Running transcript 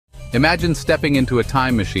Imagine stepping into a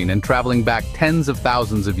time machine and traveling back tens of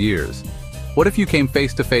thousands of years. What if you came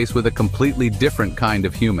face to face with a completely different kind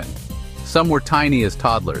of human? Some were tiny as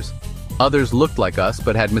toddlers. Others looked like us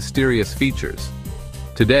but had mysterious features.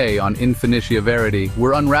 Today on Infinitia Verity,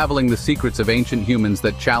 we're unraveling the secrets of ancient humans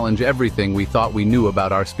that challenge everything we thought we knew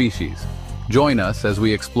about our species. Join us as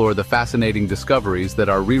we explore the fascinating discoveries that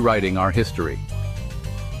are rewriting our history.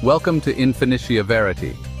 Welcome to Infinitia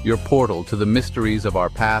Verity, your portal to the mysteries of our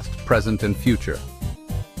past, present, and future.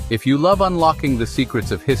 If you love unlocking the secrets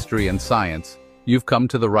of history and science, you've come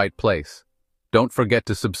to the right place. Don't forget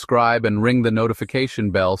to subscribe and ring the notification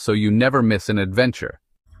bell so you never miss an adventure.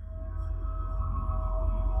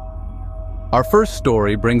 Our first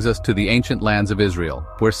story brings us to the ancient lands of Israel,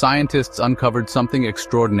 where scientists uncovered something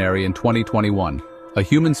extraordinary in 2021, a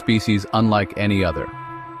human species unlike any other.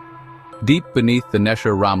 Deep beneath the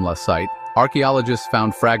Nesher Ramla site, archaeologists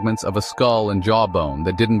found fragments of a skull and jawbone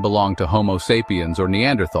that didn't belong to Homo sapiens or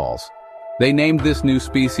Neanderthals. They named this new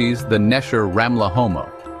species the Nesher Ramla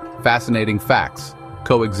Homo. Fascinating facts.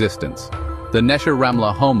 Coexistence. The Nesher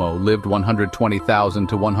Ramla Homo lived 120,000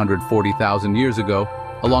 to 140,000 years ago,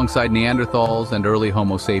 alongside Neanderthals and early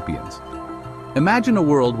Homo sapiens. Imagine a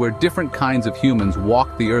world where different kinds of humans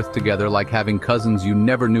walk the earth together like having cousins you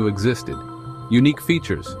never knew existed. Unique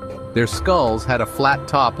features. Their skulls had a flat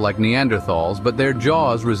top like Neanderthals, but their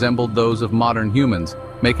jaws resembled those of modern humans,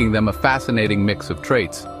 making them a fascinating mix of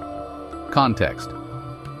traits. Context.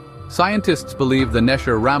 Scientists believe the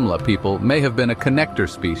Nesher Ramla people may have been a connector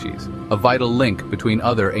species, a vital link between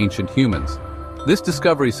other ancient humans. This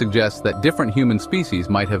discovery suggests that different human species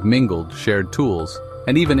might have mingled, shared tools,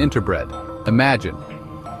 and even interbred. Imagine.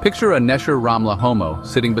 Picture a Nesher Ramla Homo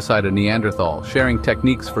sitting beside a Neanderthal, sharing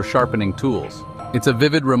techniques for sharpening tools. It's a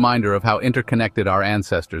vivid reminder of how interconnected our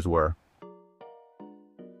ancestors were.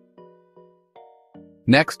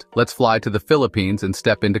 Next, let's fly to the Philippines and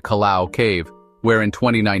step into Calao Cave, where in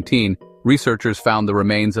 2019, researchers found the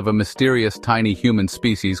remains of a mysterious tiny human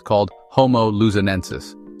species called Homo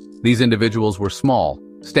luzonensis. These individuals were small,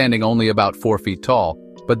 standing only about 4 feet tall,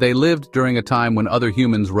 but they lived during a time when other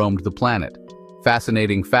humans roamed the planet.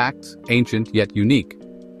 Fascinating facts, ancient yet unique.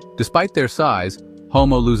 Despite their size,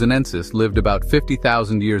 Homo luzonensis lived about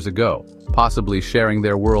 50,000 years ago, possibly sharing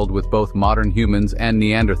their world with both modern humans and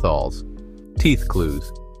Neanderthals. Teeth clues.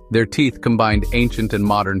 Their teeth combined ancient and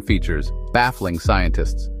modern features, baffling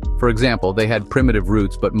scientists. For example, they had primitive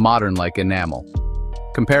roots but modern-like enamel.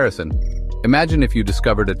 Comparison. Imagine if you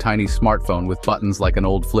discovered a tiny smartphone with buttons like an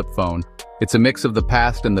old flip phone. It's a mix of the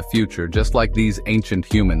past and the future, just like these ancient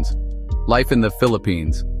humans. Life in the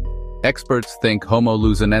Philippines. Experts think Homo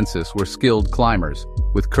luzonensis were skilled climbers,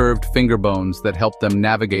 with curved finger bones that helped them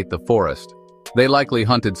navigate the forest. They likely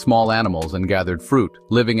hunted small animals and gathered fruit,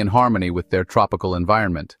 living in harmony with their tropical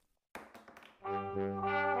environment.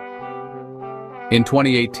 In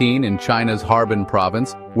 2018, in China's Harbin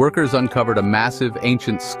province, workers uncovered a massive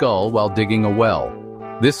ancient skull while digging a well.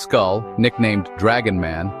 This skull, nicknamed Dragon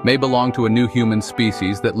Man, may belong to a new human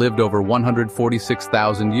species that lived over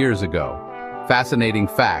 146,000 years ago. Fascinating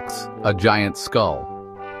facts, a giant skull.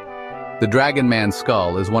 The Dragon Man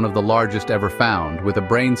skull is one of the largest ever found, with a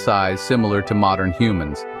brain size similar to modern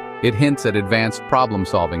humans. It hints at advanced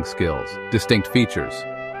problem-solving skills, distinct features.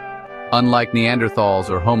 Unlike Neanderthals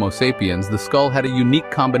or Homo sapiens, the skull had a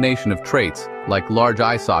unique combination of traits, like large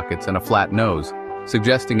eye sockets and a flat nose,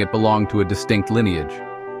 suggesting it belonged to a distinct lineage.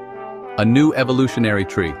 A new evolutionary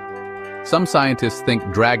tree. Some scientists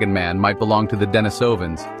think Dragon Man might belong to the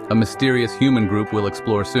Denisovans, a mysterious human group we'll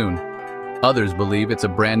explore soon. Others believe it's a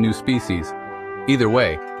brand new species. Either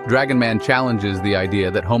way, Dragon Man challenges the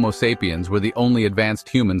idea that Homo sapiens were the only advanced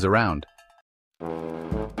humans around.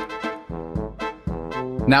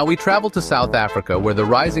 Now we travel to South Africa, where the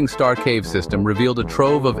Rising Star Cave system revealed a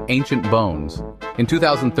trove of ancient bones. In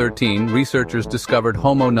 2013, researchers discovered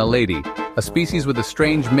Homo naledi, a species with a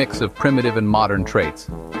strange mix of primitive and modern traits.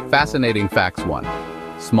 Fascinating facts. 1.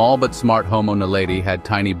 Small but smart Homo naledi had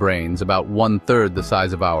tiny brains, about 1/3 the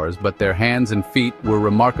size of ours, but their hands and feet were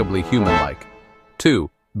remarkably human-like. 2.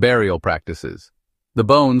 Burial practices. The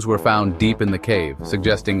bones were found deep in the cave,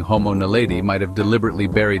 suggesting Homo naledi might have deliberately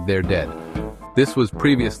buried their dead. This was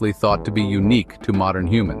previously thought to be unique to modern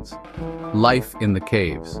humans. Life in the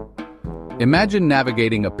caves. Imagine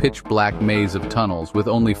navigating a pitch-black maze of tunnels with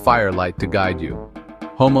only firelight to guide you.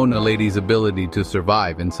 Homo naledi's ability to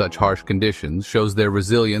survive in such harsh conditions shows their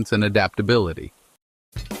resilience and adaptability.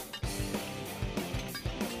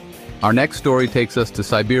 Our next story takes us to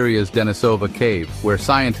Siberia's Denisova cave, where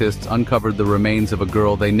scientists uncovered the remains of a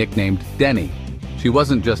girl they nicknamed Denny. She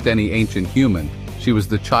wasn't just any ancient human, she was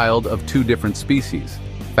the child of 2 different species.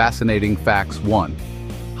 Fascinating Facts 1.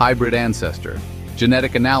 Hybrid Ancestor.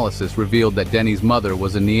 Genetic analysis revealed that Denny's mother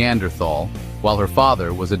was a Neanderthal, while her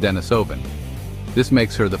father was a Denisovan. This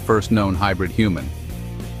makes her the first known hybrid human.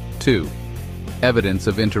 2. Evidence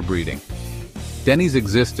of interbreeding. Denny's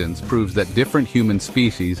existence proves that different human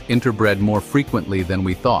species interbred more frequently than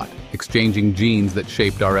we thought, exchanging genes that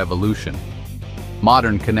shaped our evolution.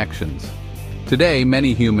 Modern connections. Today,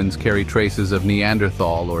 many humans carry traces of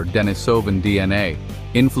Neanderthal or Denisovan DNA,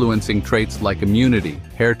 influencing traits like immunity,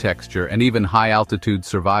 hair texture, and even high-altitude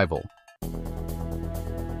survival.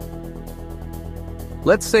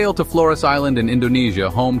 Let's sail to Flores Island in Indonesia,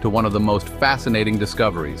 home to one of the most fascinating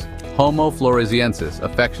discoveries, Homo floresiensis,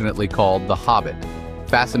 affectionately called the Hobbit.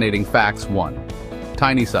 Fascinating Facts 1.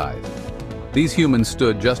 Tiny size. These humans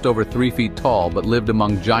stood just over 3 feet tall but lived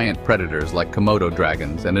among giant predators like Komodo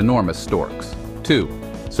dragons and enormous storks. 2.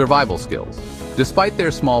 Survival skills. Despite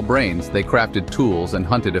their small brains, they crafted tools and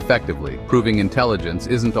hunted effectively, proving intelligence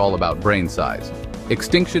isn't all about brain size.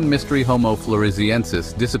 Extinction mystery Homo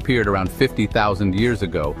floresiensis disappeared around 50,000 years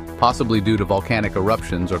ago, possibly due to volcanic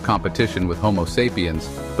eruptions or competition with Homo sapiens,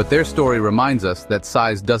 but their story reminds us that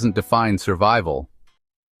size doesn't define survival.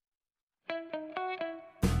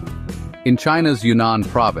 In China's Yunnan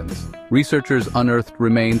province, researchers unearthed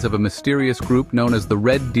remains of a mysterious group known as the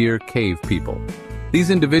Red Deer Cave People.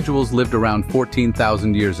 These individuals lived around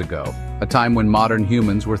 14,000 years ago, a time when modern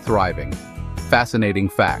humans were thriving. Fascinating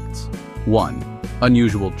facts. 1.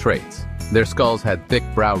 Unusual traits. Their skulls had thick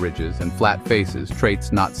brow ridges and flat faces,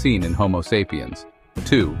 traits not seen in Homo sapiens.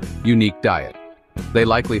 2. Unique diet. They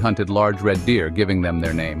likely hunted large red deer, giving them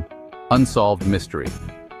their name. Unsolved mystery.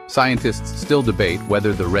 Scientists still debate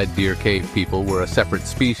whether the Red Deer Cave People were a separate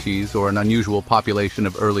species or an unusual population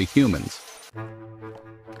of early humans.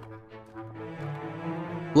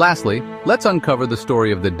 Lastly, let's uncover the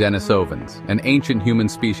story of the Denisovans, an ancient human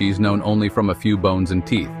species known only from a few bones and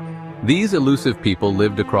teeth. These elusive people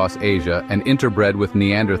lived across Asia and interbred with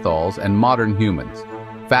Neanderthals and modern humans.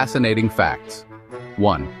 Fascinating facts.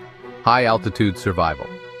 1. High-altitude survival.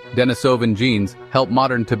 Denisovan genes help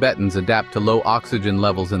modern Tibetans adapt to low oxygen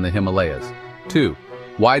levels in the Himalayas. 2.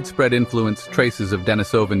 Widespread influence. Traces of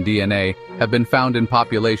Denisovan DNA have been found in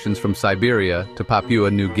populations from Siberia to Papua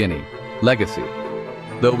New Guinea. Legacy.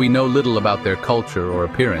 Though we know little about their culture or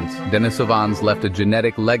appearance, Denisovans left a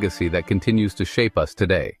genetic legacy that continues to shape us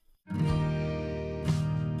today.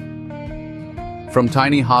 From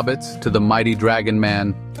tiny hobbits to the mighty dragon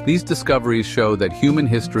man, these discoveries show that human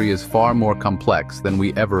history is far more complex than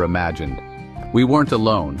we ever imagined. We weren't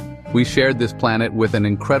alone. We shared this planet with an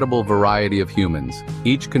incredible variety of humans,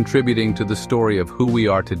 each contributing to the story of who we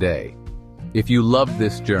are today. If you loved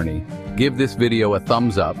this journey, give this video a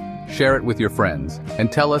thumbs up, share it with your friends,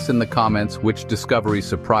 and tell us in the comments which discovery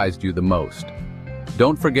surprised you the most.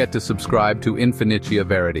 Don't forget to subscribe to Infinitia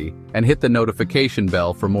Verity and hit the notification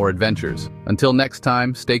bell for more adventures. Until next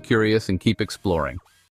time, stay curious and keep exploring.